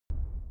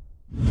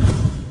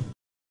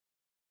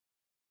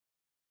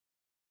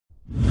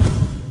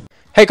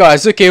Hey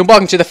guys, Luke here and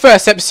welcome to the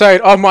first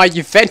episode of my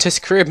Juventus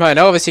career mode.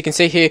 Now obviously you can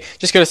see here,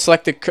 just going to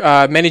select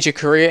the manager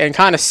career and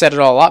kind of set it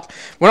all up.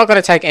 We're not going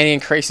to take any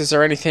increases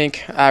or anything,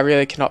 I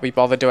really cannot be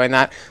bothered doing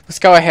that. Let's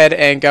go ahead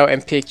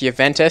and pick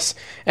Juventus.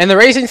 And the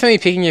reason for me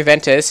picking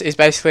Juventus is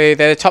basically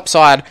they're the top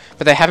side,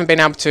 but they haven't been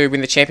able to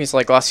win the Champions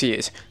League last few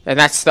years. And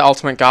that's the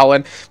ultimate goal,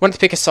 and I wanted to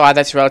pick a side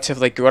that's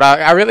relatively good.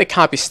 I really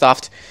can't be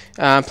stuffed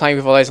playing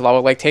with all those lower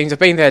league teams. I've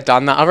been there,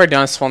 done that. I've already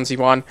done a Swansea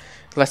one.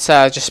 Let's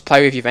just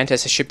play with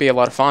Juventus. It should be a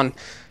lot of fun.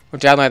 We'll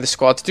download the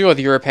squad to do all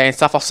the European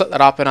stuff. I'll set that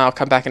up and I'll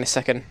come back in a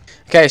second.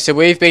 Okay, so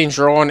we've been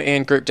drawn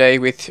in Group D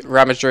with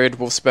Real Madrid,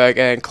 Wolfsburg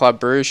and Club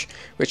Brugge,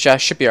 which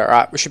should be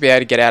alright. We should be able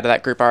to get out of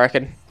that group, I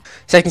reckon.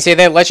 So you can see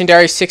there,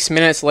 legendary, 6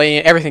 minutes,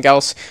 leading everything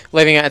else,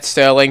 leaving it at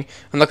sterling.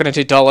 I'm not going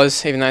to do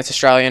dollars, even though it's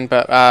Australian,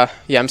 but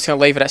yeah, I'm just going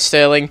to leave it at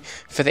sterling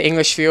for the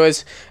English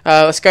viewers.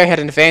 Let's go ahead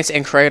and advance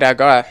and create our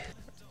guy.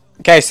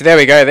 Okay, so there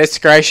we go. There's the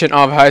creation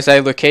of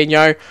Jose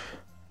Luquinho.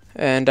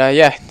 And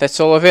yeah,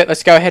 that's all of it.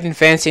 Let's go ahead and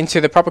advance into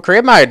the proper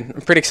career mode.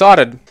 I'm pretty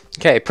excited.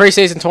 Okay,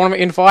 pre-season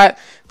tournament invite.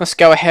 Let's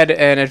go ahead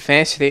and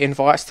advance to the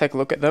invites, take a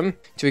look at them.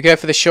 Do we go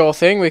for the sure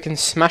thing? We can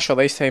smash all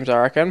these teams, I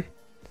reckon.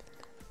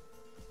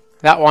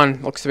 That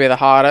one looks to be the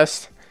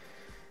hardest.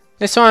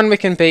 This one, we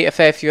can beat a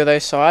fair few of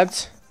those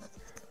sides,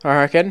 I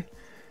reckon.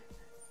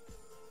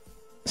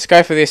 Let's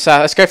go for this.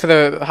 Let's go for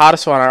the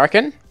hardest one, I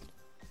reckon.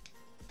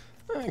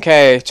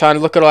 Okay, trying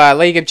to look at all our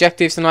league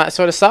objectives and all that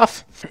sort of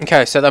stuff.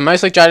 Okay, so the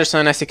most league judges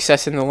know no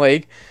success in the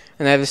league,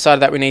 and they've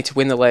decided that we need to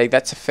win the league.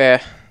 That's a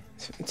fair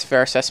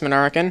assessment,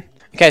 I reckon.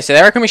 Okay, so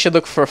they reckon we should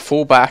look for a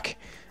fullback.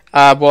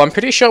 Well, I'm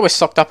pretty sure we're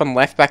stocked up on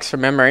left backs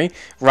from memory.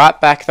 Right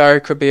back, though,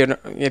 could be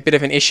a bit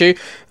of an issue.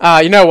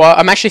 You know what?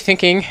 I'm actually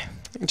thinking,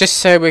 just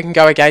so we can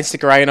go against the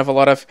grain of a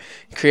lot of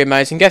career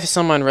modes and go for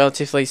someone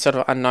relatively sort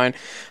of unknown.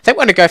 I think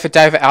we're going to go for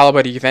David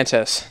Alaba to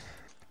Juventus.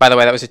 By the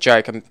way, that was a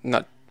joke. I'm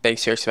not being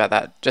serious about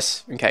that,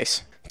 just in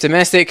case.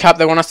 Domestic Cup,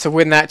 they want us to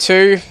win that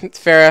too. It's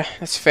fair.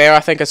 That's fair, I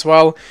think, as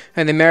well.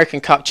 And the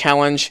American Cup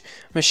Challenge,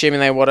 I'm assuming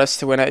they want us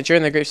to win it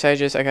during the group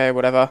stages. Okay,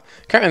 whatever.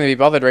 Can't really be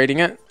bothered reading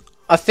it.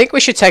 I think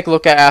we should take a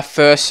look at our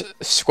first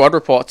squad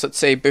reports. Let's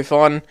see,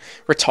 Buffon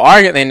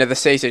retiring at the end of the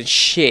season.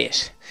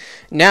 Shit.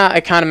 Now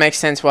it kind of makes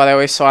sense why they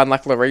always sign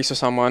like Lloris or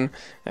someone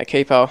at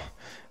keeper.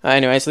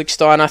 Anyways, Luke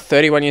Steiner,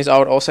 31 years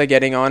old, also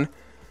getting on.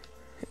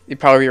 He'll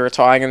probably be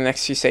retiring in the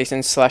next few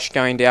seasons /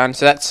 going down.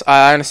 So that's,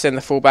 I understand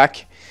the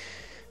fullback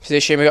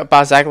position. We've got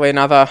Barzagli,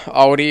 another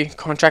oldie,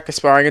 contract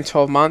expiring in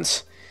 12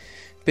 months.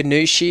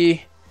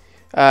 Benucci,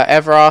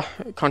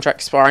 Evra, contract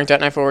expiring,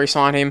 don't know if we'll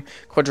re-sign him.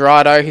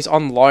 Quadrado, he's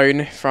on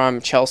loan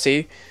from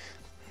Chelsea.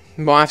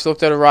 Might have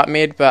looked at a right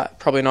mid, but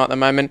probably not at the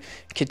moment.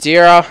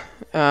 Khedira,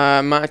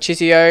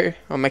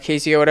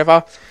 Marchisio,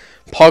 whatever.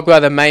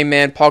 Pogba, the main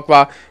man,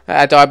 Pogba,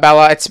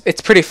 Dybala.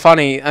 It's pretty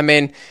funny. I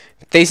mean,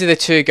 these are the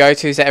two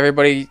go-tos that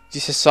everybody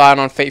used to sign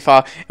on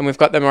FIFA, and we've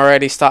got them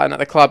already starting at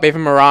the club.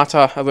 Even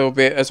Morata a little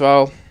bit as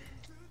well.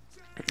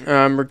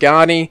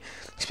 Regani,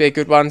 looks to be a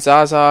good one.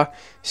 Zaza,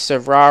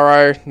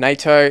 Savraro,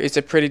 Nato is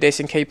a pretty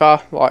decent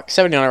keeper, like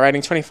 79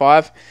 rating,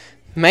 25.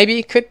 Maybe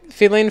he could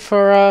fill in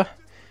for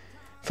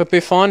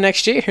Buffon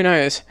next year, who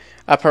knows.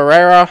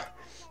 Pereira,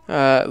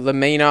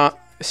 Lamina,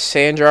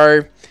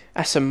 Sandro,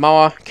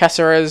 Asamoah,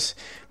 Caceres,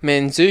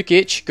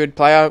 Mandzukic, good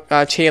player.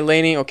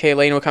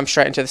 Chiellini will come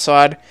straight into the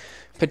side.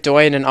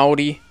 Padoyan and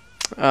Oldie.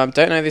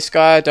 Don't know this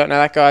guy, don't know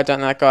that guy, don't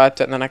know that guy,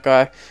 don't know that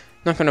guy.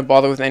 Not going to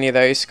bother with any of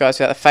those guys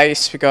without the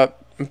face. We've got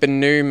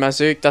Benu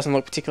Mazouk, doesn't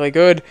look particularly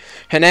good.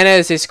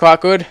 Hernandez is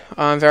quite good.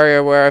 I'm very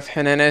aware of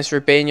Hernandez.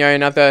 Rubinho,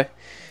 another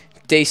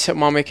decent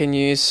one we can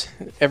use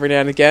every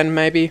now and again,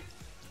 maybe.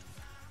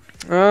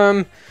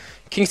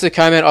 Kingsley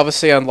Coman,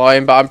 obviously on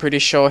loan, but I'm pretty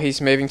sure he's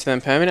moving to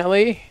them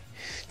permanently.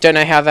 Don't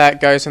know how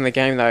that goes in the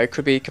game, though. It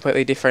could be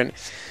completely different.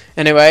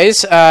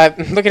 Anyways,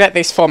 looking at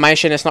this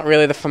formation, it's not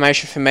really the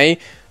formation for me.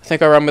 I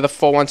think I'll run with a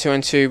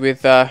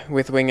 4-1-2-2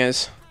 with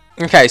wingers.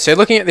 Okay, so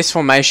looking at this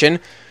formation,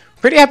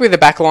 pretty happy with the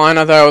back line,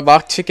 although I would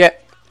like to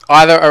get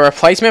either a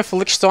replacement for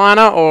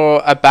Lichtsteiner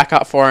or a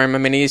backup for him. I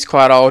mean, he's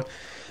quite old,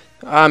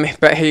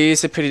 but he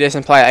is a pretty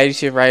decent player,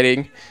 82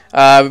 rating.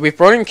 We've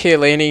brought in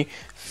Chiellini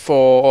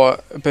for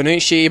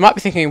Benucci. You might be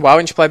thinking, why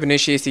wouldn't you play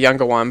Benucci? He's the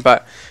younger one,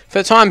 but for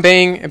the time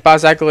being,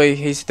 Barzagli,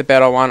 he's the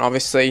better one,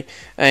 obviously,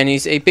 and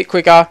he's a bit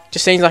quicker,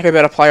 just seems like a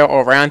better player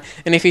all around,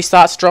 and if he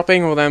starts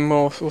dropping, well then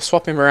we'll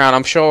swap him around.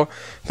 I'm sure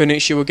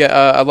Benucci will get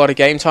a lot of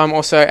game time.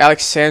 Also,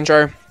 Alex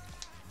Sandro,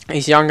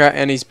 he's younger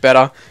and he's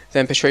better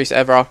than Patrice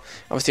Evra.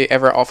 Obviously,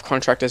 Evra off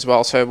contract as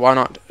well, so why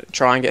not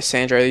try and get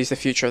Sandro? He's the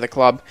future of the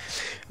club.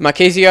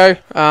 Marchisio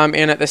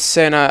in at the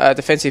centre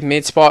defensive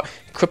mid spot.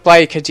 Could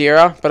play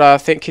Khedira, but I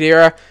think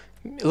Khedira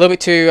a little bit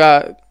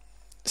too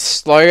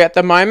slow at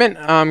the moment.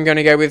 I'm going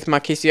to go with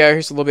Marchisio,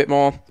 who's a little bit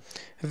more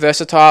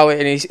versatile,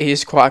 and he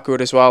is quite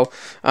good as well.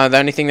 The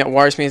only thing that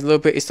worries me a little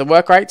bit is the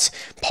work rates.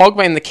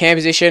 Pogba in the cam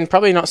position,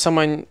 probably not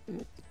someone,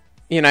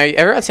 you know,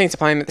 everyone seems to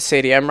play him at the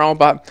CDM role,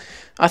 but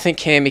I think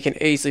Cam, he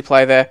can easily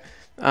play there.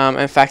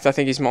 In fact, I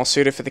think he's more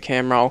suited for the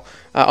cam role.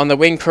 On the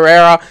wing,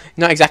 Pereira,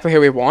 not exactly who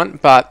we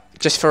want, but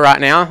just for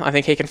right now. I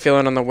think he can fill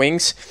in on the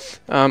wings.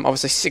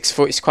 Obviously 6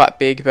 foot is quite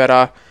big,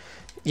 but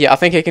yeah, I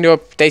think he can do a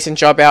decent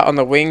job out on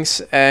the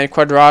wings. And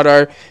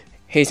Cuadrado,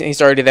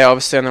 he's already there,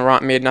 obviously on the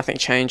right mid. Nothing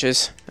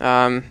changes.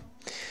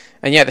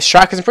 And yeah, the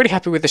strikers, I'm pretty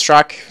happy with the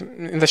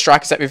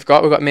strikers that we've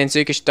got. We've got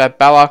Mandzukic,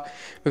 Dybala,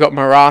 we've got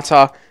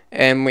Morata,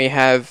 and we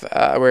have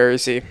where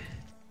is he?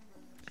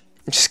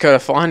 Just gotta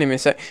find him in a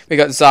sec. We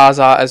got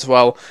Zaza as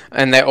well,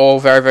 and they're all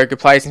very, very good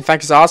players. In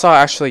fact, Zaza I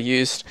actually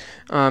used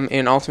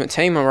in Ultimate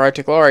Team on Road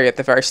to Glory at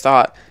the very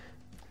start.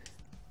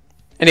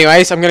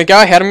 Anyways, I'm going to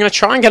go ahead. I'm going to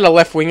try and get a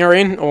left winger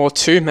in, or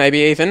two maybe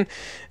even.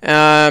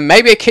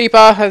 Maybe a keeper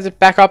as a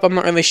backup, I'm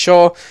not really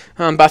sure.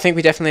 But I think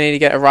we definitely need to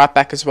get a right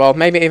back as well.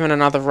 Maybe even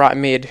another right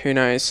mid, who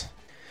knows.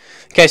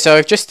 Okay, so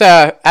I've just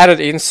added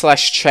in /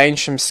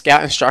 changed some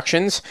scout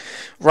instructions.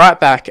 Right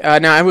back.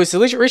 Now, I was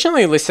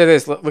originally listed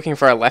as looking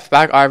for a left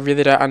back. I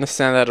really don't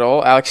understand that at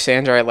all.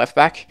 Alexandre left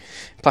back,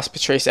 plus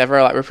Patrice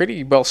Evra. Like, we're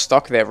pretty well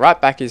stocked there.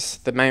 Right back is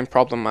the main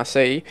problem I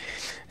see.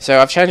 So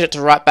I've changed it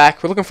to right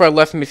back. We're looking for a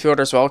left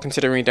midfielder as well,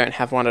 considering we don't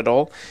have one at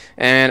all.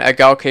 And a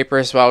goalkeeper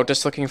as well,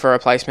 just looking for a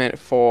replacement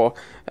for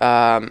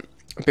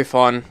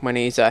Buffon when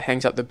he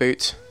hangs up the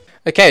boots.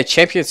 Okay,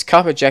 Champions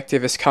Cup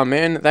objective has come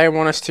in. They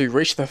want us to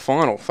reach the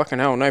final. Fucking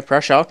hell, no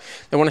pressure.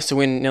 They want us to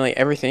win nearly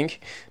everything.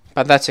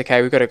 But that's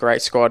okay, we've got a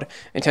great squad.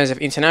 In terms of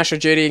international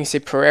duty, you can see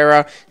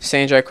Pereira,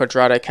 Sandro,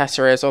 Cuadrado,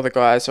 Cáceres, all the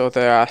guys, all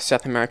the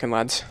South American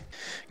lads.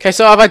 Okay,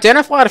 so I've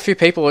identified a few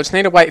people. I just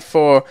need to wait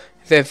for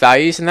their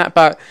values and that,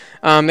 but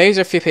these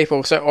are a few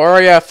people. So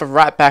Aurea for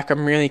right back,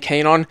 I'm really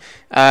keen on.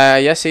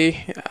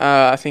 Yessi,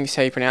 I think is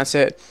how you pronounce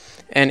it.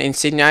 And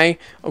Insigne,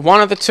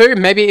 one of the two,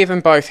 maybe even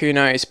both, who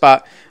knows.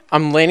 But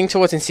I'm leaning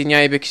towards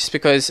Insigne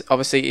because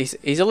obviously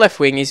he's a left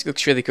wing, he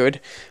looks really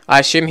good. I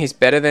assume he's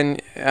better than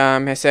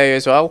Hesse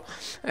as well.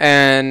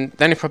 And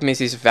the only problem is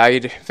he's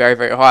valued very,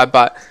 very high,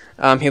 but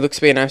he looks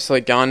to be an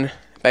absolute gun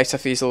based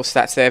off his little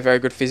stats there, very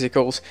good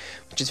physicals,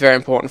 which is very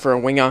important for a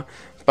winger.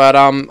 But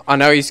I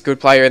know he's a good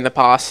player in the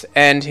past,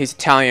 and he's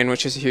Italian,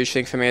 which is a huge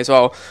thing for me as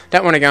well.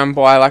 Don't want to go and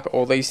buy like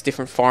all these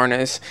different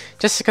foreigners,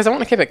 just because I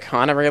want to keep it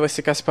kind of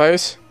realistic, I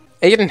suppose.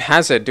 Eden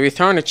Hazard. Do we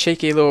throw in a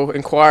cheeky little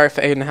inquiry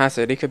for Eden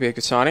Hazard? He could be a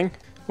good signing.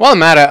 While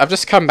I'm at it, I've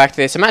just come back to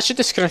this. I'm actually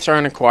just going to throw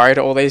an inquiry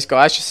to all these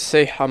guys just to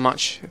see how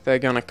much they're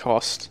going to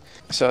cost.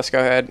 So let's go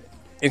ahead.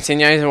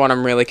 Insigne is the one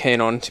I'm really keen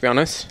on, to be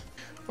honest.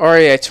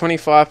 Aurier,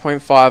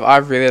 25.5. I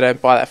really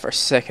don't buy that for a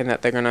second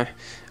that they're going to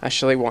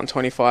actually want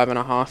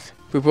 25.5.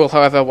 We will,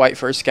 however, wait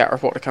for his scout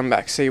report to come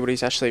back, see what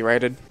he's actually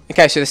rated.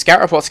 Okay, so the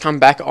scout report's come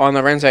back on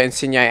Lorenzo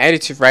Insigne,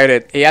 82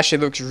 rated. He actually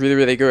looks really,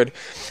 really good.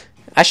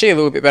 Actually a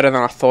little bit better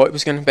than I thought it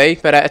was going to be,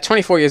 but at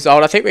 24 years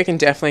old, I think we can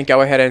definitely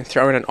go ahead and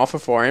throw in an offer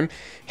for him.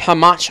 How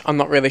much? I'm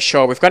not really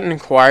sure. We've got an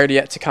inquiry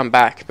yet to come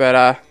back,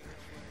 but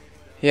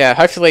yeah,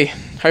 hopefully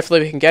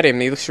we can get him.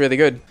 He looks really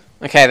good.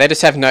 Okay, they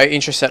just have no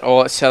interest at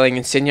all at selling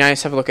Insigne.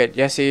 Let's have a look at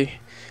Yessi.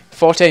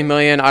 14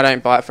 million, I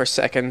don't buy it for a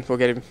second. We'll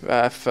get him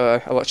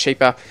for a lot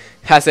cheaper.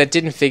 Hazard,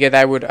 didn't figure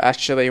they would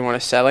actually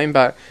want to sell him,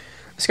 but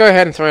let's go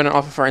ahead and throw in an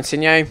offer for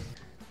Insigne.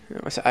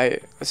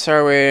 Let's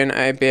throw in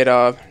a bid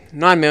of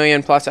 9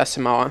 million plus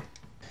Asamoah.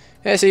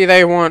 Yeah, see,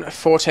 they want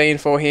 14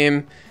 for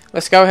him.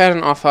 Let's go ahead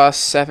and offer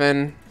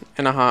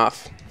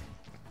 7.5.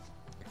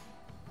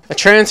 A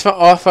transfer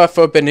offer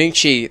for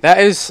Bonucci. That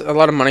is a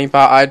lot of money,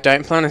 but I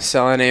don't plan on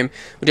selling him.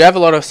 We do have a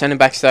lot of centre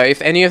backs though.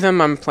 If any of them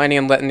I'm planning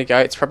on letting to go,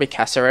 it's probably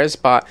Cáceres,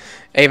 but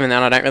even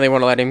then I don't really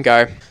want to let him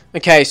go.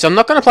 Okay, so I'm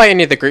not going to play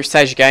any of the group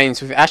stage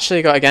games. We've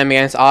actually got a game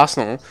against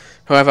Arsenal.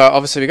 However,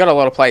 obviously we've got a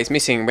lot of players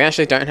missing. We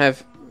actually don't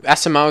have...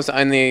 Asamoah's the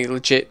only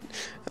legit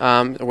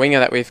winger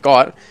that we've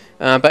got.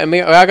 But we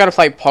are going to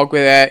play Pog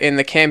with her in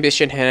the cam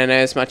position.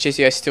 Hernandez,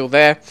 Marchisio's still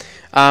there.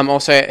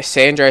 Also,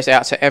 Sandro's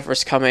out, so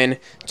Everest come in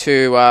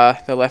to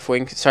the left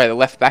wing, sorry, the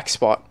left back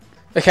spot.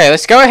 Okay,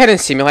 let's go ahead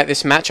and simulate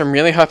this match. I'm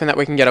really hoping that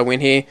we can get a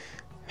win here.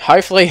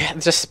 Hopefully,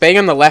 just being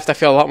on the left, I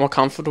feel a lot more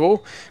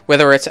comfortable,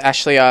 whether it's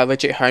actually a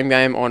legit home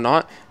game or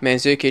not.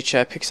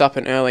 Mandzukic picks up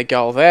an early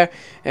goal there,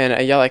 and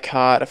a yellow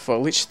card for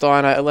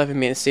Lichtsteiner, 11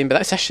 minutes in, but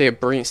that's actually a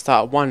brilliant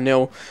start,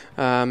 1-0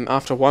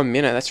 after 1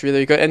 minute. That's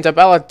really good, and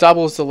Dybala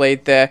doubles the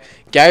lead there.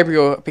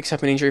 Gabriel picks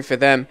up an injury for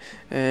them,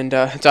 and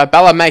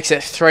Dybala makes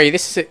it 3.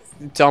 This is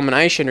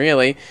domination,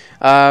 really.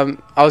 I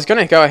was going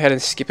to go ahead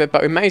and skip it,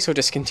 but we may as well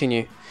just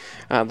continue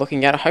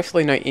looking at it.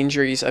 Hopefully no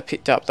injuries are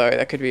picked up, though.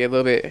 That could be a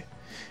little bit...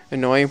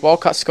 annoying.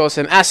 Walcott scores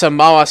some.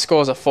 Asamoah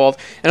scores a 4th.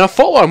 And a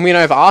 4-1 win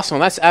over Arsenal.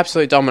 That's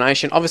absolute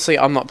domination. Obviously,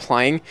 I'm not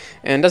playing.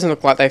 And it doesn't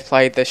look like they've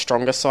played their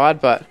stronger side.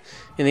 But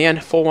in the end,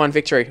 4-1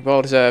 victory.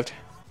 Well deserved.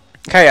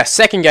 Okay, our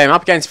second game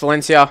up against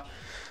Valencia.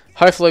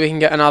 Hopefully, we can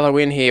get another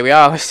win here. We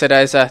are listed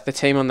as the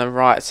team on the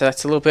right. So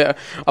that's a little bit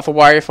of a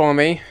worry for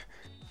me.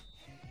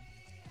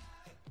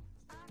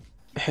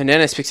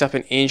 Hernandez picks up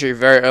an injury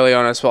very early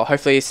on as well.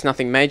 Hopefully, it's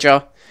nothing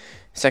major.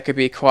 So that could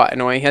be quite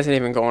annoying. He hasn't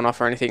even gone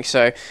off or anything,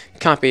 so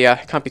can't be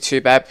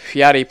too bad.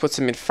 Piatti puts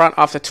him in front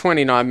after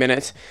 29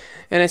 minutes,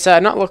 and it's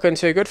not looking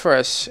too good for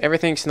us.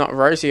 Everything's not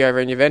rosy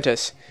over in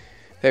Juventus.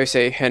 There we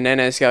see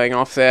Hernandez going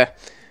off there.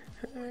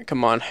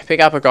 Come on, pick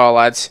up a goal,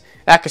 lads.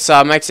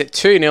 Akasar makes it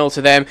 2-0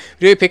 to them.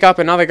 We do pick up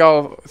another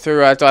goal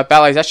through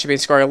Dybala. He's actually been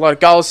scoring a lot of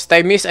goals.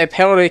 They miss a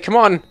penalty. Come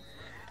on.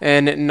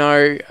 And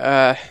no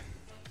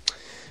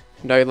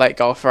late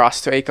goal for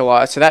us to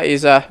equalise. So that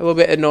is a little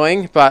bit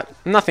annoying, but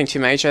nothing too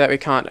major that we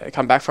can't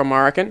come back from,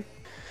 I reckon.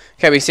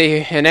 Okay, we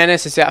see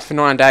Hernandez is out for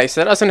 9 days. So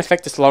that doesn't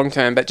affect us long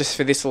term, but just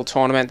for this little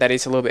tournament, that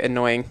is a little bit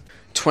annoying.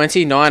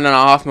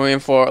 29.5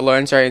 million for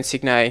Alonso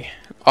Insigne.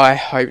 I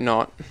hope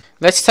not.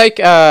 Let's take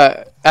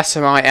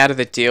SMI out of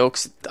the deal,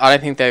 because I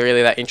don't think they're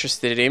really that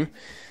interested in him.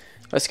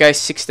 Let's go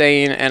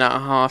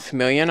 16.5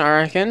 million, I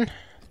reckon.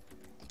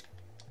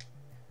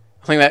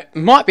 I think that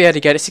might be able to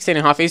get it.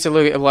 16.5 is a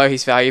little bit below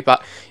his value,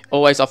 but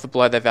always offer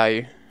below their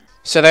value.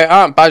 So they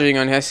aren't budging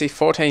on Hesse.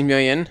 14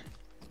 million.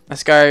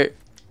 Let's go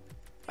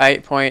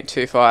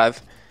 8.25.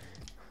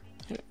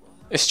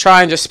 Let's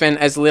try and just spend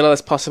as little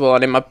as possible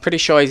on him. I'm pretty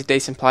sure he's a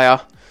decent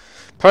player.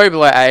 Probably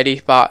below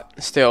 80,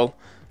 but still.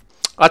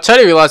 I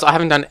totally realised I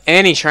haven't done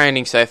any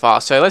training so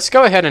far, so let's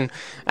go ahead and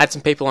add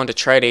some people onto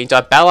trading.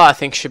 Dybala, I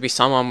think, should be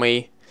someone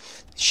we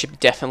should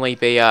definitely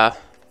be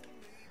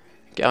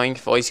going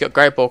for. He's got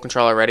great ball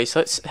control already, so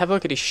let's have a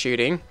look at his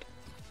shooting.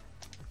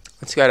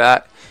 Let's go to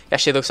that. He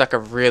actually looks like a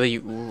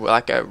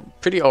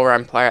pretty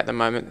all-round player at the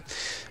moment.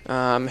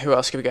 Who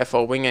else could we go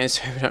for?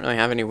 Wingers. We don't really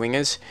have any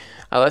wingers.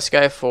 Let's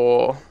go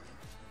for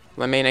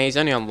Lamina. He's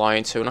only on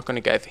loan, so we're not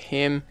going to go for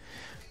him.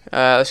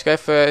 Let's go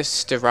for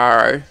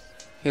Sturaro.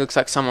 He looks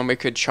like someone we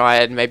could try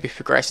and maybe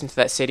progress into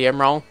that CDM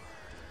role.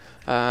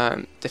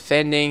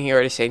 Defending, he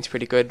already seems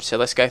pretty good, so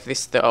let's go for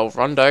this, the old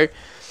Rondo.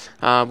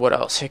 What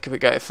else? Who could we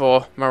go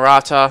for?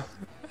 Morata,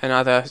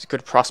 another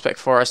good prospect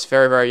for us,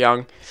 very, very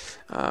young.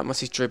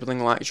 What's his dribbling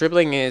like?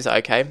 Dribbling is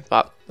okay,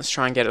 but let's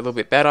try and get it a little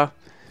bit better.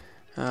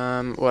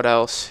 What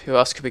else? Who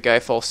else could we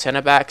go for?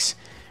 Centre backs.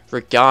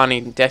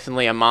 Regani,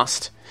 definitely a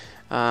must.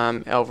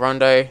 El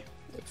Rondo.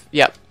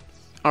 Yep.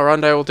 El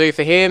Rondo will do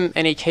for him.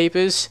 Any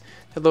keepers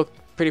that look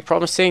pretty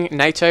promising?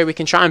 NATO, we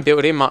can try and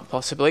build him up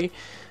possibly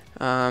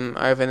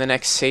over the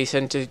next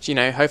season to,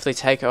 hopefully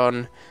take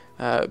on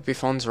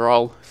Buffon's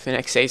role for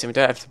next season. We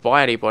don't have to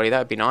buy anybody. That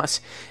would be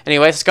nice.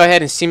 Anyway, let's go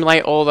ahead and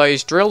simulate all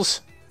those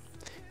drills.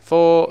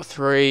 4,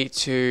 3,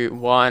 2,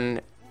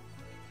 1.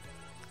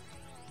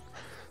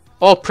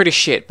 All pretty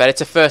shit, but it's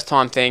a first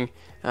time thing.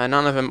 None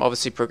of them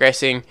obviously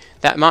progressing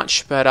that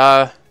much, but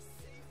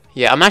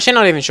yeah, I'm actually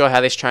not even sure how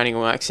this training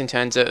works in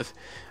terms of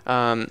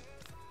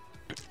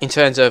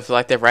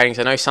like their ratings.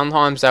 I know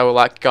sometimes they will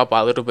like go up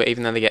by a little bit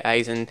even though they get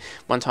A's, and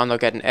one time they'll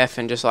get an F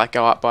and just like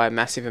go up by a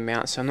massive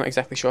amount, so I'm not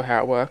exactly sure how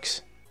it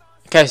works.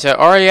 Okay, so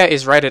Aurea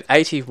is rated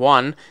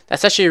 81.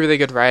 That's actually a really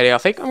good rating. I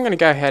think I'm going to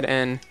go ahead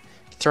and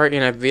throw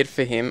in a bid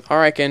for him.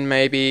 I reckon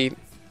maybe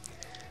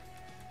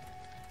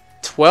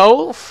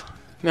 12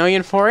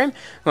 million for him.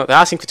 Look, they're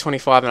asking for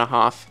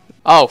 25.5.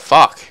 Oh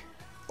fuck.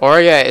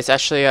 Aurea is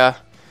actually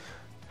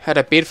had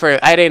a bid for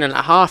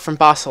 18.5 from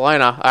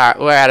Barcelona. Alright,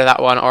 we're out of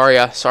that one.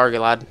 Aurea, sorry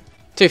lad.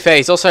 2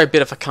 fees, also a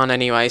bit of a cunt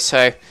anyway,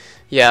 so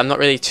yeah, I'm not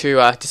really too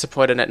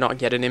disappointed at not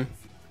getting him.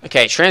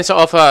 Okay, transfer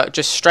offer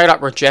just straight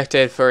up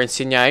rejected for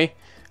Insigne.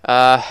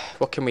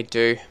 What can we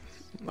do?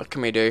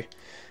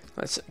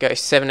 Let's go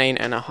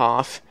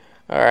 17.5.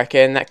 I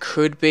reckon that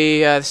could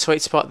be the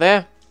sweet spot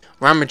there.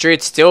 Real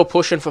Madrid still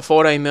pushing for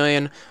 14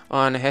 million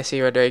on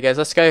Jesse Rodriguez.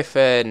 Let's go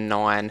for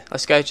 9.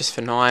 Let's go just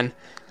for 9.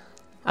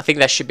 I think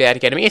that should be able to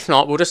get him. If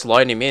not, we'll just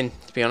loan him in,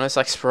 to be honest,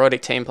 like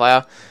sporadic team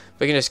player.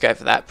 We can just go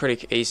for that,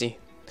 pretty easy.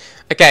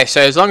 Okay,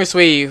 so as long as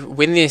we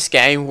win this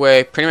game,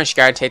 we're pretty much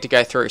guaranteed to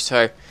go through.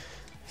 So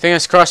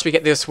fingers crossed we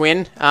get this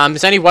win.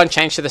 There's only one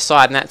change to the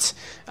side, and that's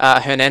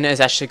Hernandez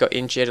actually got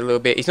injured a little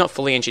bit. He's not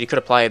fully injured, he could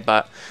have played,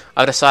 but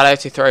I've decided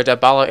to throw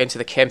Dybala into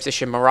the cam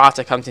position.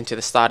 Morata comes into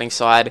the starting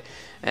side,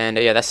 and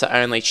yeah, that's the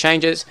only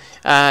changes.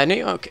 New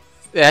York,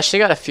 they actually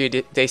got a few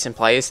decent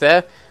players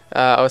there.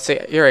 I would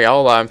say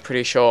Uriola, I'm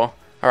pretty sure.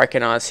 I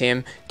recognise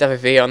him. David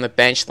Villa on the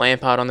bench,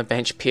 Lampard on the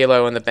bench,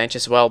 Pirlo on the bench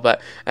as well.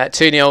 But at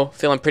 2-0,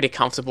 feeling pretty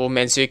comfortable.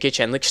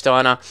 Mandzukic and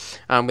Lichtsteiner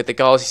with the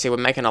goals. You see, we're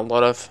making a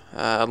lot of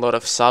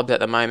subs at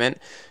the moment.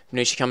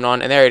 Nucci coming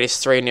on, and there it is,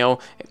 3-0.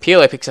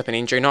 Pirlo picks up an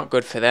injury, not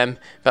good for them,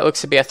 but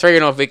looks to be a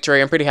 3-0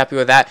 victory. I'm pretty happy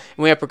with that.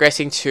 And we are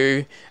progressing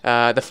to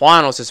the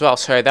finals as well,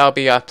 so they'll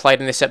be played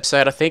in this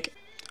episode, I think.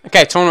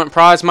 Okay, tournament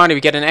prize money,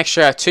 we get an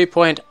extra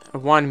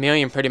 2.1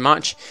 million pretty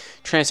much.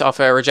 Transfer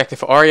offer rejected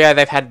for Aurea.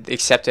 They've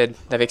accepted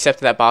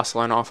that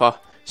Barcelona offer.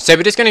 So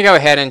we're just going to go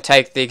ahead and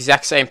take the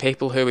exact same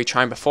people who we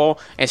trained before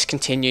and just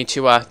continue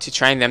to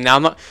train them.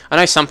 Now, I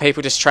know some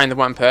people just train the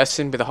one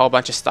person with a whole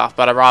bunch of stuff,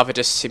 but I'd rather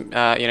just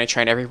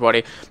train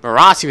everybody.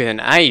 Morata with an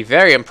A,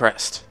 very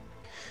impressed.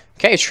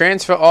 Okay,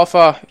 transfer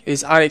offer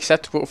is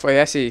unacceptable for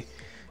Jesse.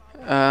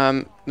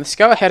 Let's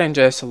go ahead and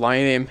just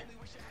loan him.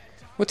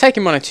 We'll take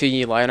him on a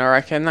 2-year loan, I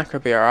reckon. That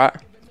could be alright.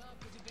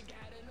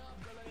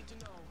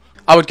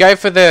 I would go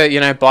for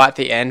the, buy at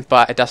the end,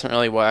 but it doesn't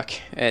really work.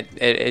 It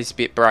is a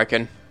bit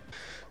broken.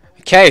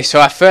 Okay, so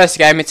our first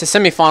game, it's a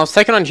semi-finals,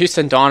 taking on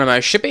Houston Dynamo.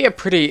 Should be a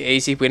pretty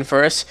easy win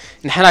for us.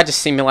 And had I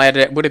just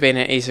simulated it, would have been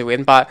an easy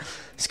win. But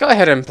let's go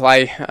ahead and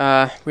play.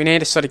 We need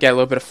to sort of get a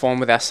little bit of form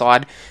with our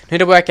side. Need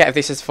to work out if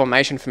this is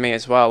formation for me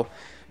as well.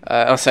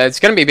 Also, it's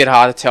going to be a bit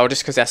hard to tell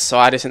just because our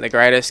side isn't the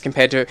greatest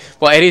compared to...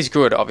 Well, it is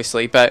good,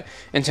 obviously. But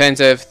in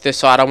terms of the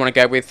side I want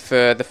to go with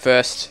for the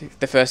first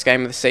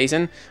game of the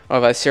season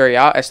of Serie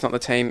A, it's not the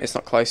team. It's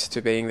not close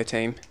to being the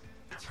team.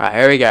 Alright,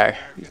 here we go.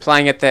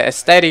 Playing at the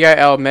Estadio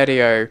El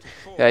Medio,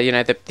 you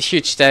know, the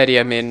huge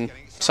stadium in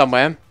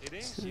somewhere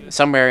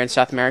in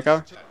South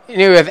America.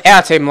 Here with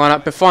our team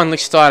lineup: Buffon,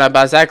 Lichtsteiner,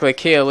 Barzagli,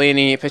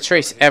 Chiellini,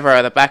 Patrice Evra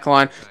at the back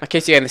line,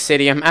 Marchisio in the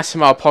stadium,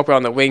 Asamoah Pogba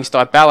on the wings,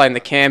 Dybala in the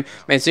cam,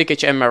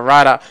 Mandzukic and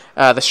Morata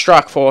the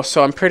strike force.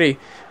 So I'm pretty,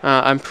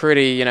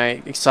 you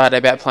know, excited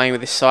about playing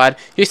with this side.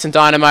 Houston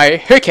Dynamo,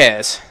 who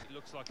cares?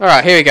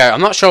 Alright, here we go.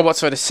 I'm not sure what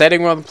sort of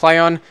setting we'll play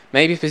on.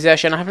 Maybe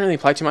possession. I haven't really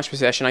played too much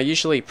possession. I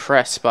usually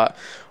press, but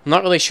I'm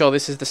not really sure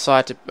this is the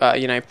side to,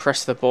 you know,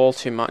 press the ball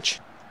too much.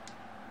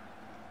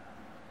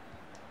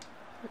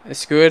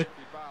 It's good.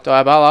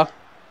 Dybala.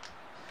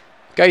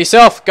 Go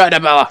yourself. Go,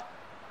 Dybala.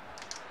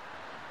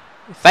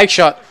 Fake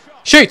shot.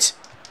 Shoot.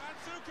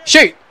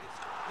 Shoot.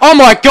 Oh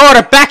my god,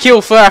 a back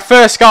heel for our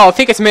first goal. I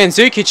think it's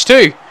Mandzukic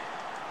too.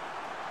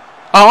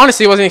 I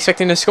honestly wasn't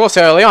expecting to score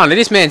so early on. It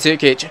is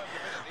Mandzukic.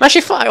 I'm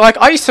actually, like,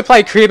 I used to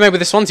play career mode with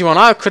the Swansea one.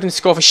 I couldn't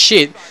score for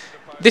shit.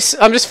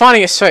 I'm just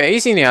finding it so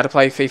easy now to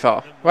play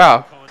FIFA.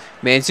 Wow.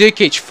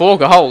 Mandzukic, 4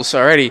 goals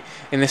already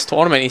in this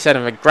tournament. He's had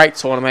a great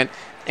tournament.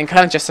 And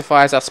kind of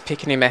justifies us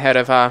picking him ahead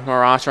of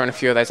Morata and a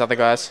few of those other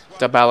guys.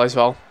 Dybala as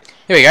well.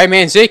 Here we go.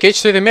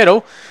 Mandzukic through the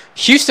middle.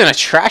 Houston a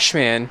trash,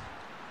 man.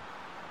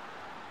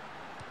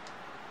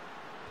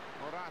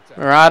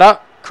 Morata.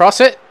 Cross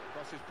it.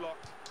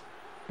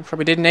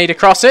 Probably didn't need to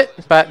cross it,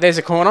 but there's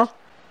a corner.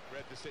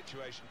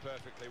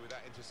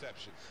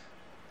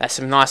 That's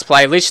some nice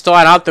play.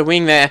 Lichtsteiner up the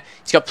wing there.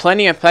 He's got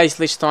plenty of pace,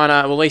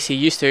 Lichtsteiner. Well, at least he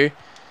used to.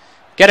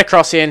 Get a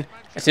cross in.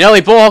 It's an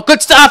early ball.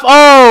 Good stuff.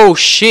 Oh,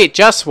 shit.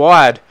 Just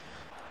wide.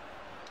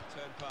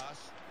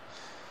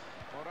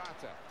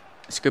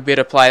 It's a good bit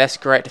of play. That's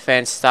great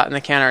defense. Starting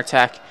the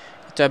counter-attack.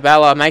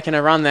 Dybala making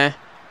a run there.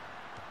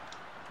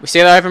 We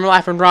see the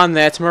overlap and run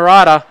there. It's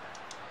Morata.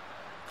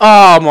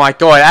 Oh, my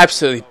God.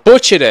 Absolutely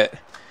butchered it.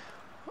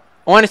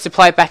 I wanted to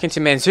play it back into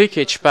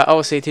Mandzukic, but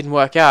obviously it didn't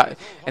work out.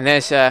 And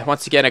there's,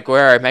 once again,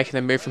 Aguero making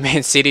the move from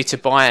Man City to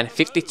Bayern.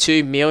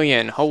 52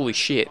 million. Holy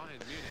shit.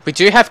 We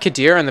do have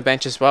Khedira on the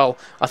bench as well.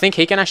 I think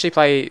he can actually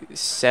play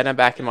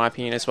centre-back, in my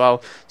opinion, as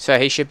well. So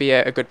he should be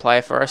a good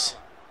player for us.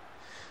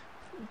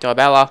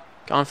 Dybala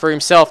going through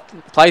himself.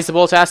 Plays the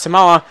ball to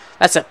Asamoah.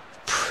 That's a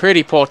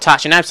pretty poor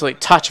touch. An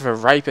absolute touch of a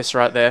rapist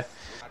right there.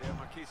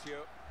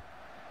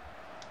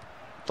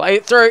 Play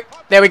it through.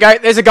 There we go.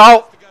 There's a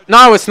goal.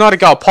 No, it's not a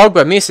goal.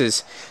 Pogba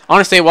misses.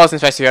 Honestly, it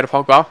wasn't supposed to go to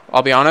Pogba,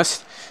 I'll be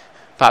honest.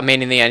 But I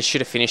mean, in the end,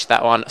 should have finished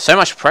that one. So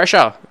much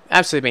pressure.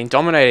 Absolutely been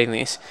dominating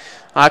this.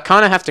 I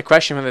kind of have to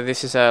question whether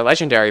this is a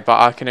legendary, but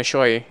I can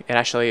assure you it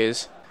actually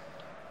is.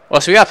 Well,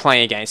 so we are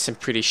playing against some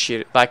pretty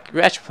shit. Like,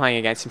 we're actually playing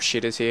against some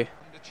shitters here.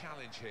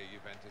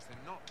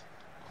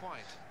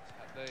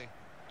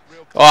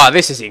 Oh,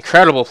 this is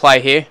incredible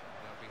play here.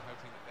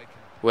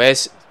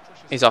 Where's...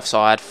 He's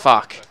offside.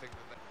 Fuck.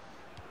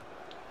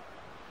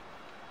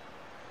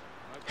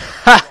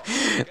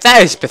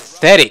 That is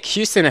pathetic.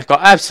 Houston have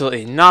got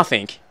absolutely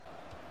nothing.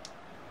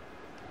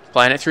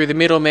 Playing it through the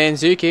middle,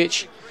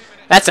 Mandzukic.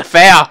 That's a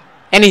foul.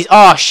 And he's...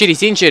 Oh, shit,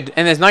 he's injured.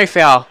 And there's no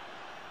foul.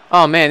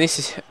 Oh, man,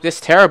 this is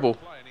terrible.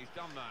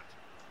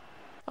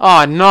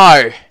 Oh,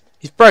 no.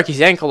 He's broke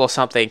his ankle or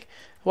something.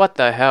 What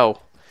the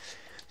hell?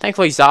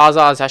 Thankfully,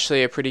 Zaza is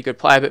actually a pretty good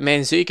player. But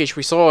Mandzukic,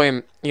 we saw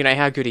him, you know,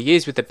 how good he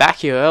is with the back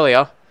heel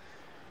earlier.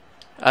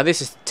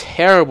 This is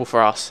terrible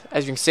for us.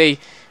 As you can see,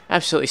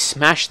 absolutely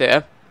smashed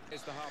there.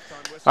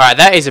 Alright,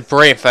 that is a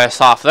brilliant first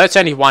half. Though it's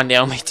only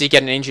 1-0, we did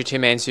get an injury to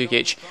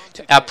Mandzukic.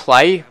 Our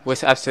play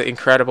was absolutely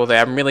incredible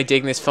there. I'm really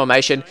digging this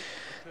formation.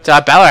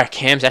 Dybala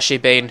Cam's actually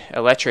been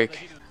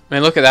electric. I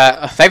mean, look at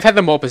that. They've had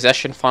the more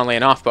possession, funnily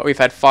enough, but we've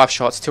had 5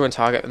 shots, 2 on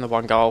target, and the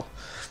 1 goal.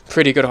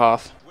 Pretty good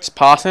half. Just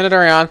passing it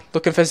around,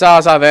 looking for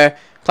Zaza there.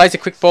 Plays a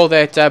quick ball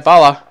there,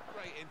 Dybala.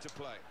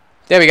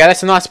 There we go,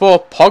 that's a nice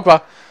ball.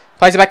 Pogba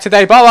plays it back to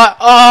Dybala.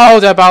 Oh,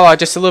 Dybala,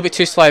 just a little bit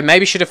too slow.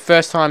 Maybe should have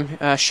first time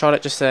shot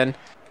it just then.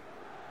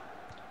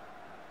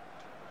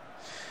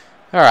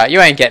 Alright,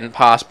 you ain't getting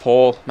past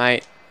Paul,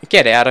 mate.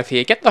 Get out of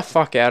here. Get the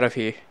fuck out of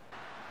here.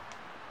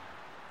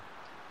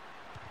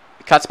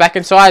 Cuts back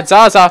inside.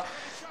 Zaza.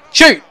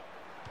 Shoot!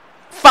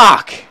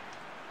 Fuck!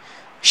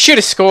 Should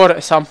have scored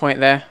at some point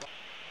there.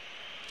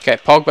 Okay,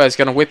 Pogba's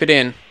going to whip it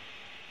in.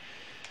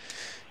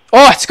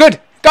 Oh, it's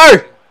good! Go!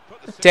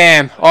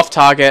 Damn, off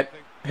target.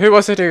 Who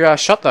was it who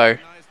shot though?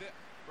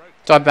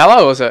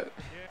 Dybala, was it?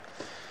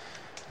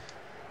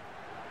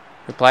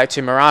 We play it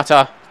to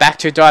Morata. Back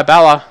to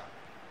Dybala.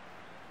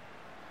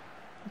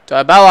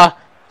 Dybala,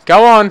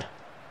 go on.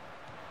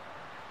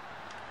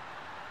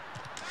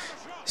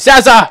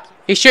 Zaza!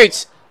 He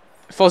shoots.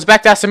 Falls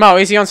back to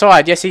Asamoah. Is he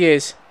onside? Yes, he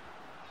is.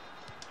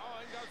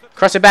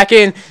 Cross it back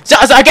in.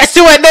 Zaza gets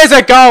to it. There's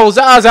a goal.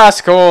 Zaza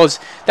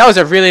scores. That was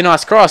a really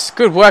nice cross.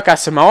 Good work,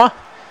 Asamoah.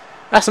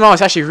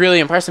 Asamoah's actually really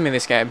impressing me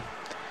this game.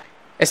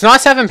 It's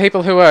nice having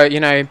people who are, you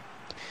know,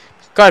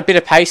 got a bit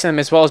of pace in them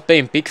as well as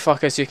being big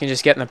fuckers who can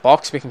just get in the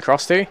box we can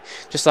cross to.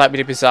 Just like we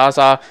did with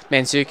Zaza,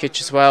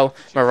 Mandzukic as well,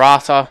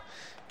 Morata.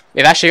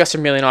 We've actually got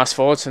some really nice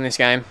forwards from this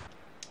game.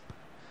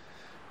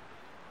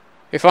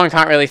 Buffon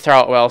can't really throw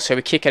it well, so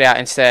we kick it out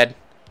instead.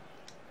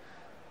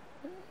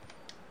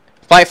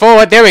 Play it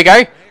forward. There we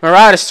go.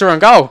 Morata's through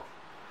and goal.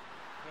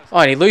 Oh,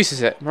 and he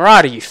loses it.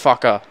 Morata, you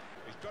fucker.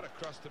 He's got a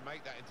cross to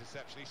make that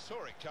interception. He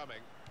saw it coming.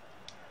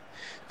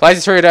 Plays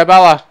it through to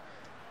Bella.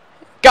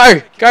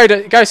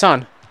 Go,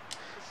 son.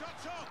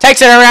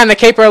 Takes it around the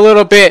keeper a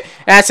little bit.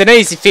 And it's an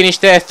easy finish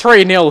there.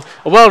 3-0.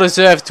 A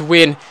well-deserved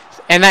win.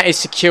 And that is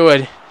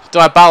secured.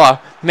 Dybala.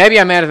 Maybe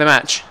I'm out of the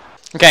match.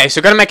 Okay, so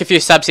we're going to make a few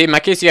subs here.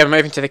 Marquisio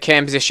moving to the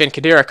cam position.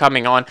 Kadira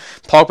coming on.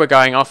 Pogba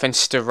going off. And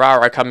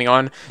Sturaro coming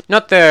on.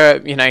 Not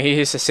the, you know, he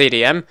is the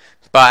CDM.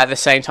 But at the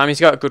same time, he's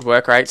got good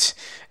work rates.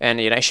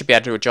 And, you know, he should be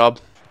able to do a job.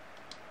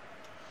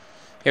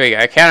 Here we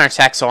go.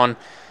 Counter-attack's on.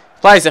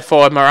 Plays it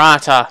forward.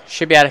 Morata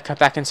should be able to cut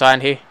back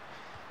inside here.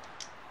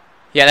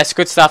 Yeah, that's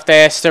good stuff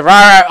there.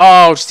 Sturaro.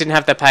 Oh, just didn't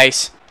have the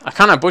pace. I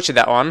kind of butchered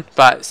that one.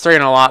 But it's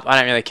 3-0 up. I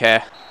don't really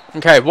care.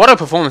 Okay, what a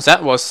performance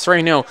that was.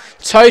 3-0.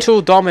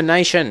 Total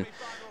domination.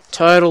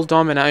 Total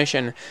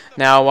domination.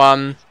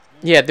 Now,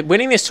 yeah,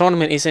 winning this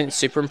tournament isn't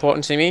super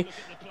important to me,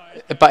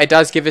 but it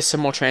does give us some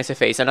more transfer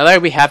fees. And although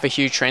we have a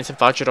huge transfer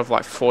budget of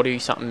like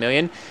 40-something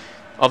million,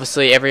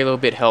 obviously every little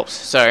bit helps.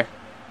 So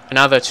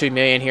another 2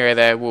 million here or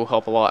there will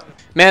help a lot.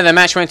 Man of the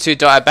match went to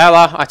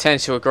Dybala. I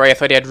tend to agree. I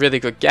thought he had a really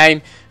good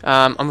game.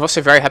 I'm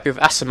also very happy with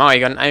Asamoah.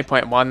 He got an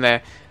 8.1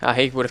 there.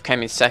 He would have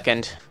came in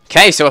second.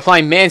 Okay, so we're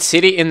playing Man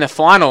City in the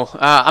final.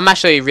 I'm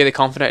actually really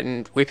confident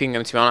in whipping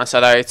them, to be honest,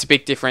 although it's a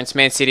big difference,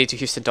 Man City to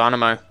Houston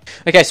Dynamo.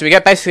 Okay, so we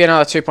get basically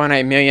another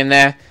 2.8 million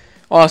there.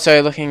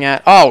 Also looking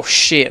at, oh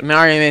shit,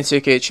 Mario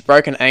Mandzukic,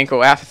 broken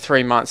ankle, out for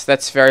 3 months.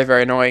 That's very,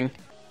 very annoying.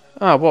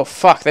 Oh, well,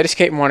 fuck, they just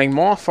keep wanting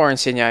more for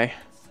Insigne.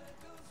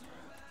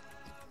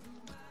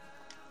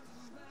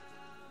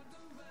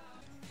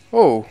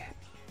 Oh,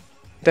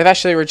 they've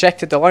actually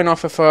rejected the loan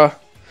offer for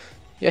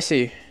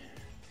Yessi.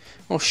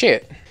 Oh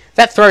shit.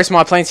 That throws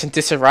my plans in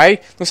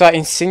disarray. Looks like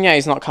Insigne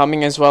is not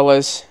coming as well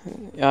as,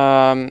 you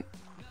know,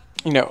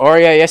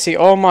 Aurier, Yessi.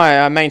 All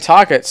my main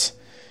targets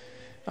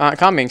aren't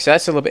coming, so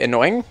that's a little bit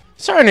annoying.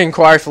 Sorry, an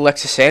inquiry for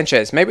Alexis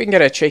Sanchez. Maybe we can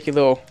get a cheeky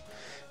little,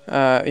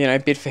 you know,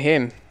 bid for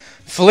him.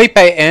 Felipe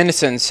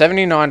Anderson,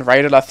 79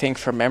 rated, I think,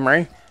 from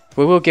memory.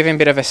 We will give him a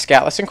bit of a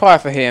scout. Let's inquire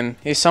for him.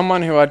 He's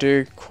someone who I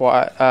do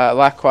quite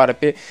like quite a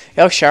bit.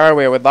 El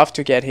Shaarawy, would love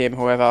to get him.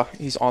 However,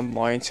 he's on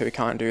loan, so we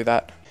can't do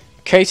that.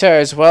 Keto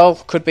as well,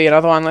 could be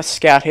another one. Let's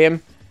scout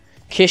him.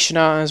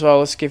 Kishner as well,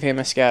 let's give him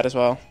a scout as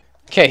well.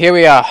 Okay, here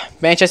we are.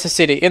 Manchester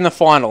City in the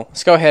final.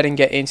 Let's go ahead and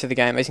get into the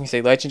game. As you can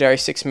see, legendary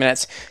 6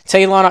 minutes.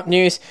 Team lineup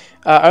news.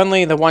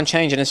 Only the one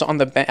change, and it's on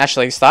the bench.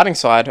 Actually, starting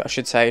side, I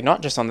should say,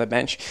 not just on the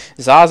bench.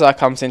 Zaza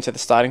comes into the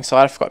starting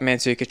side. I forgot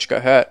Mandzukic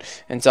got hurt,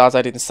 and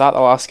Zaza didn't start the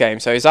last game.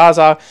 So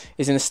Zaza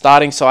is in the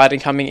starting side, and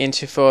coming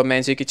into for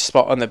Mandzukic's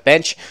spot on the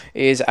bench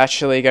is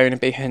actually going to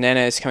be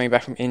Jimenez coming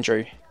back from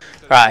injury.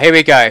 Right, here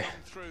we go.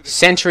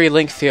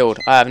 CenturyLink Field.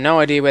 I have no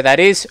idea where that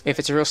is, if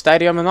it's a real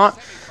stadium or not.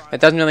 It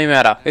doesn't really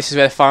matter. This is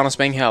where the final's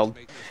being held.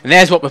 And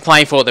there's what we're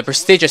playing for, the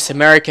prestigious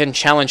American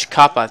Challenge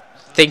Cup. I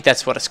think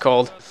that's what it's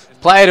called.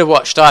 Player to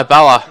watch,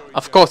 Dybala.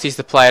 Of course he's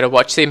the player to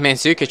watch. See,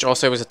 Mandzukic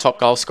also was a top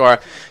goal scorer.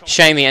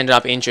 Shame he ended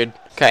up injured.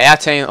 Okay, our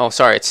team, oh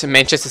sorry, it's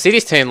Manchester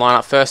City's team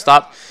lineup first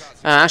up.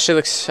 Actually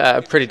looks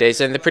pretty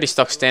decent. They're pretty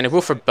stock standard.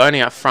 Wilfred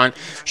Bony up front.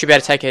 Should be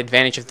able to take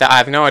advantage of that. I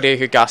have no idea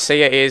who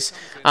Garcia is.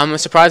 I'm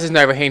surprised there's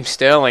no Raheem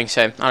Sterling,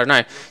 so I don't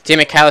know. Tim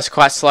McCallum's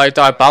quite slow.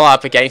 Dybala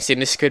up against him.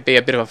 This could be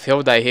a bit of a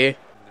field day here.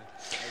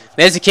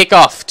 There's a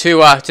kickoff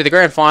to the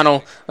grand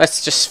final.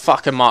 Let's just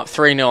fuck him up.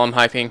 3-0, I'm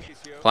hoping.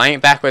 Playing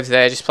it backwards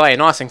there. Just playing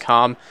nice and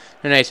calm.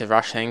 No need to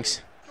rush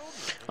things.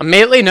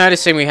 Immediately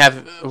noticing we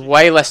have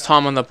way less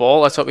time on the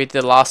ball. That's what we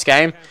did last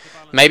game.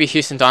 Maybe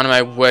Houston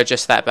Dynamo were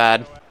just that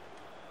bad.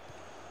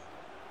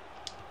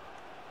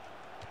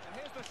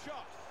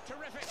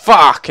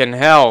 Fucking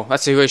hell.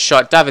 That's a good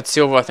shot. David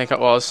Silva, I think it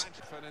was.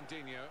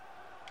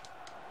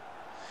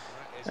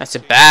 That's a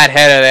bad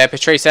header there.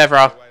 Patrice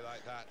Evra.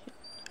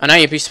 I know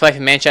you used to play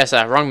for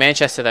Manchester. Wrong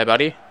Manchester though,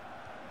 buddy.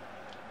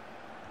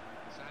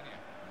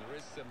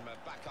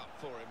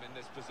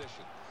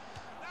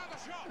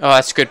 Oh,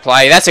 that's a good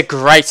play. That's a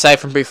great save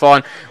from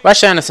Buffon. We're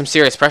actually under some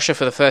serious pressure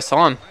for the first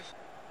time.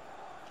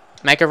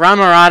 Make a run,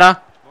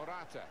 Morata.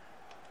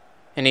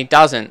 And he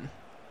doesn't.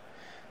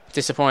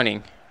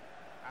 Disappointing.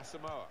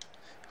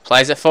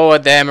 Plays it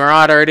forward there,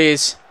 Morata it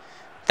is.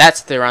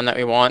 That's the run that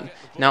we want.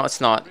 No,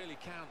 it's not.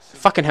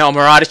 Fucking hell,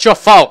 Morata, it's your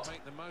fault.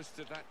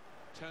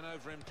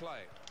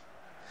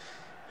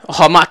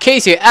 Oh,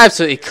 Marquisio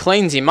absolutely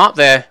cleans him up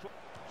there.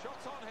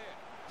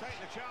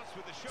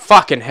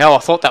 Fucking hell, I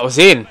thought that was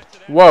in.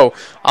 Whoa.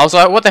 I was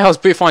like, what the hell is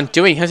Buffon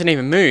doing? He hasn't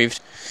even moved.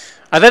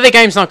 Although the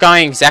game's not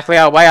going exactly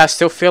our way, I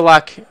still feel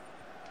like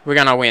we're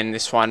going to win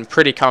this one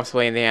pretty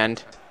comfortably in the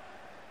end.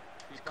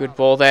 Good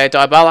ball there,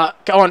 Dybala.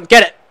 Go on,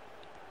 get it.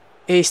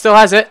 He still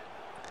has it.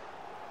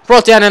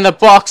 Brought down in the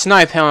box,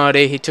 no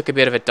penalty. He took a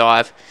bit of a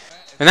dive.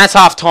 And that's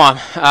half time.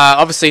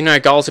 Obviously, no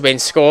goals have been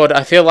scored.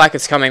 I feel like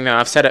it's coming now.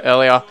 I've said it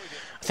earlier.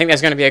 I think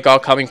there's going to be a goal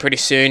coming pretty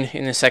soon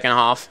in the second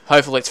half.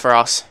 Hopefully, it's for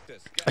us.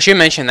 I should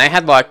mention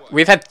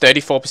we've had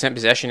 34%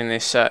 possession in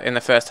this in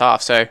the first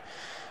half. So,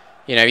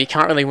 you know, you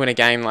can't really win a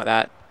game like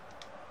that.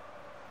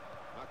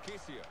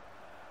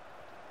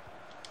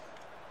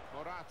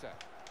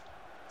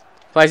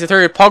 Plays it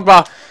through.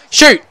 Pogba.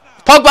 Shoot!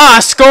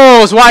 Pogba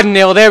scores!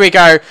 1-0. There we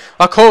go.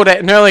 I called it.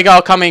 An early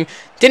goal coming.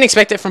 Didn't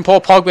expect it from Paul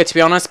Pogba, to be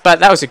honest, but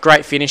that was a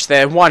great finish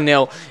there.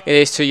 1-0 it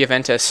is to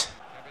Juventus.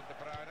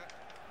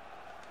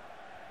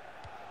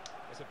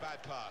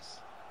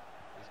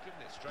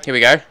 Here we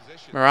go.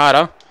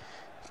 Morata.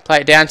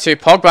 Play it down to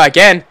Pogba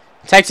again.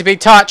 Takes a big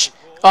touch.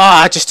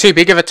 Ah, just too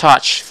big of a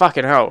touch.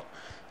 Fucking hell.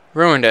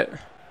 Ruined it.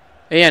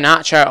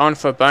 Iheanacho on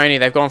for Boney.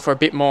 They've gone for a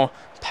bit more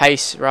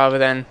pace rather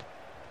than...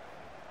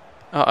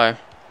 Uh-oh.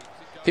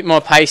 Bit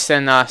more pace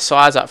than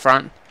size up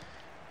front.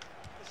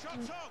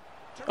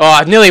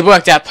 Oh, it nearly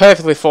worked out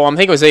perfectly for him. I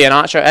think it was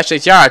Iheanacho. Actually,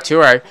 it's Yaya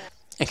Toure.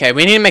 Okay,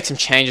 we need to make some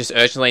changes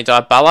urgently.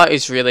 Dybala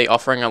is really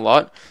offering a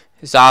lot.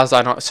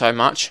 Zaza not so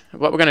much.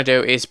 What we're going to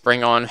do is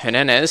bring on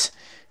Hernandez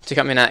to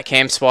come in at that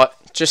cam spot.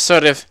 Just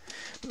sort of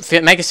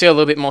make us feel a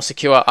little bit more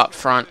secure up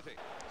front.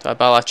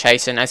 Dybala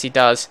chasing as he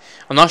does.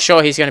 I'm not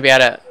sure he's going to be able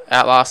to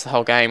outlast the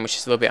whole game, which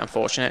is a little bit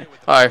unfortunate.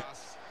 Uh-oh.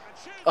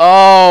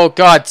 Oh,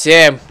 god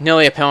damn.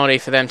 Nearly a penalty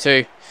for them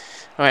too.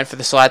 I went for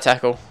the slide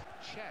tackle.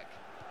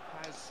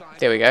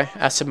 There we go.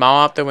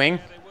 Asamoah up the wing.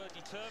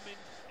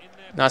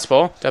 Nice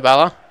ball.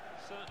 Dybala.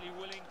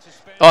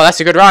 Oh,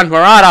 that's a good run.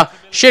 Morata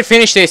should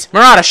finish this.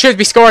 Morata should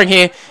be scoring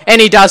here. And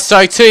he does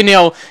so.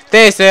 2-0.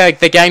 There's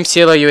the game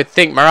sealer, you would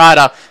think.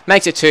 Morata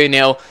makes it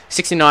 2-0.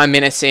 69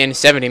 minutes in.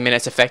 70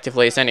 minutes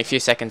effectively. It's only a few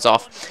seconds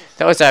off.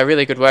 That was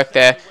really good work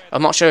there.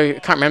 I'm not sure. I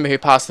can't remember who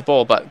passed the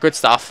ball, but good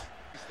stuff.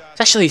 It's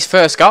actually his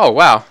first goal.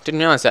 Wow. Didn't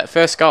realise that.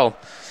 First goal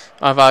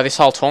of this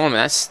whole tournament.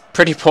 That's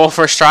pretty poor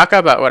for a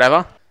striker, but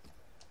whatever.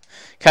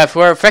 Okay,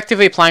 we're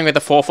effectively playing with the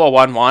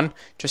 4-4-1-1.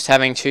 Just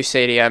having two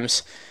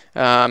CDMs.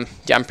 Yeah,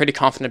 I'm pretty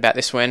confident about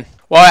this win.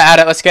 While we're at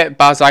it, let's get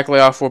Barzagli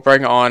off. We'll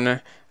bring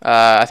on,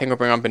 I think we'll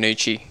bring on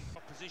Bonucci.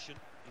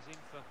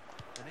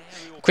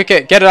 Quick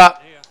it, get it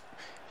up.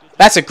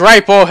 That's a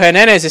great ball.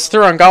 Hernandez is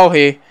through on goal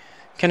here.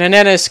 Can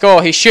Hernandez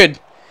score? He should.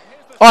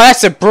 Oh,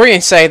 that's a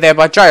brilliant save there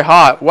by Joe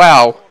Hart.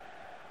 Wow.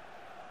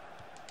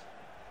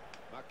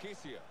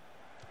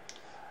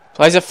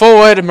 Plays it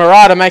forward.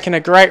 Morata making a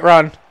great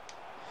run.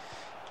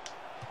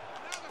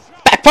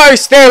 Back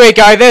post. There we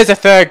go. There's a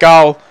third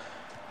goal.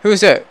 Who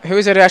is it? Who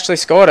is it who actually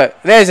scored it?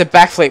 There's a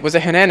backflip. Was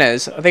it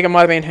Hernandez? I think it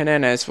might have been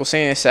Hernandez. We'll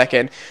see in a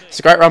second. It's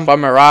a great run by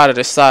Morata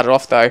to start it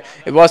off, though.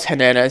 It was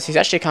Hernandez. He's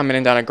actually come in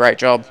and done a great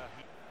job.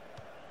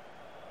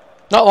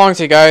 Not long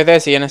to go.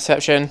 There's the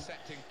interception.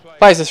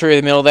 Plays it through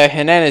the middle there.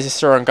 Hernandez is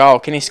through on goal.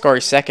 Can he score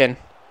his second?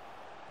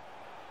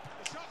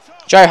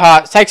 Joe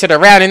Hart takes it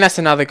around him. That's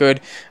another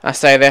good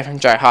save there from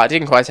Joe Hart.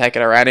 Didn't quite take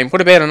it around him.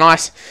 Would have been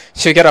nice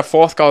to get a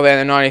fourth goal there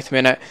in the 90th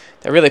minute.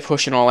 They're really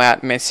pushing all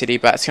out, Man City,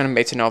 but it's going to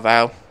be to no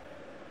avail.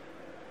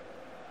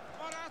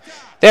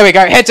 There we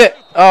go. Heads it.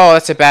 Oh,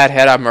 that's a bad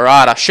header.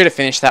 Morata should have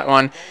finished that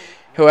one.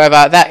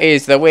 However, that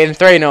is the win.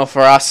 3-0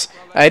 for us.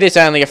 It is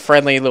only a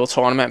friendly little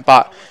tournament,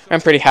 but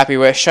I'm pretty happy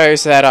with it.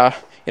 Shows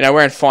that you know,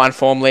 we're in fine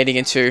form leading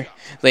into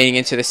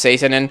the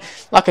season. And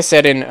like I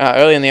said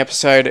early in the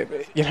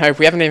episode, you know,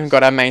 we haven't even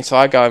got our main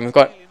side going. We've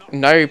got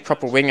no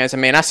proper wingers. I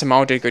mean,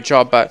 Asamoah did a good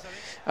job, but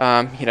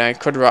you know,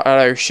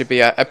 Cuadrado should be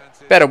a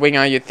better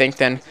winger, you'd think,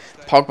 than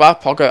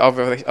Pogba. Pogba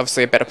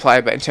obviously a better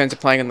player, but in terms of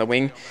playing on the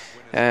wing,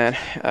 and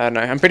I don't know,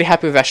 I'm pretty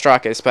happy with our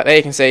strikers. But there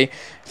you can see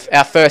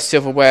our first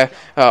silverware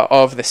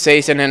of the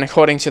season, and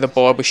according to the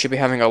board, we should be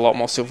having a lot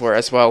more silverware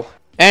as well.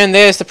 And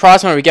there's the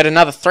prize money. We get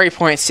another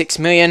 3.6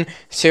 million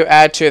to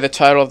add to the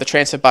total of the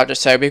transfer budget.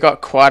 So we've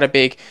got quite a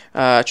big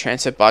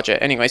transfer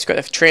budget. Anyways, we've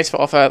got the transfer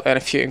offer and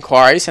a few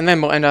inquiries, and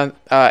then we'll end on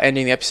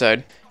ending the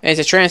episode. And it's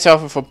a transfer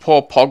offer for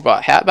Paul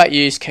Pogba. How about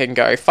you can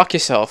go fuck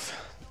yourself?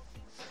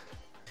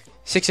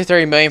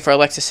 63 million for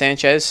Alexis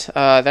Sanchez.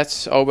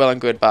 That's all well and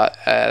good, but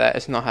that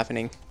is not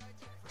happening.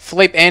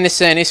 Felipe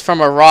Anderson is from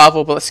a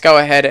rival, but let's go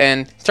ahead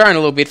and throw in a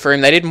little bit for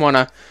him. They didn't want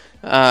to,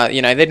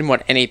 you know, they didn't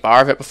want any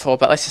bar of it before,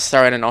 but let's just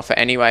throw in an offer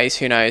anyways.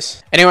 Who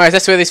knows? Anyways,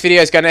 that's where this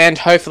video is going to end.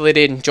 Hopefully you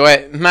did enjoy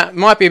it.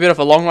 Might be a bit of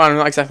a long one, I'm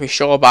not exactly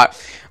sure, but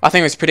I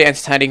think it was a pretty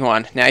entertaining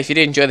one. Now, if you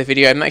did enjoy the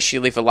video, make sure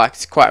you leave a like.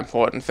 It's quite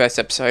important, first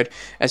episode,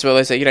 as well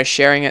as, you know,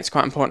 sharing it's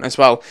quite important as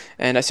well.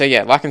 And so,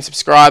 yeah, like and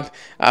subscribe.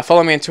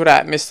 Follow me on Twitter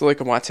at Mr.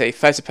 Luke YT,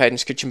 Facebook page in the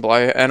description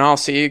below, and I'll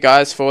see you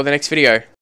guys for the next video.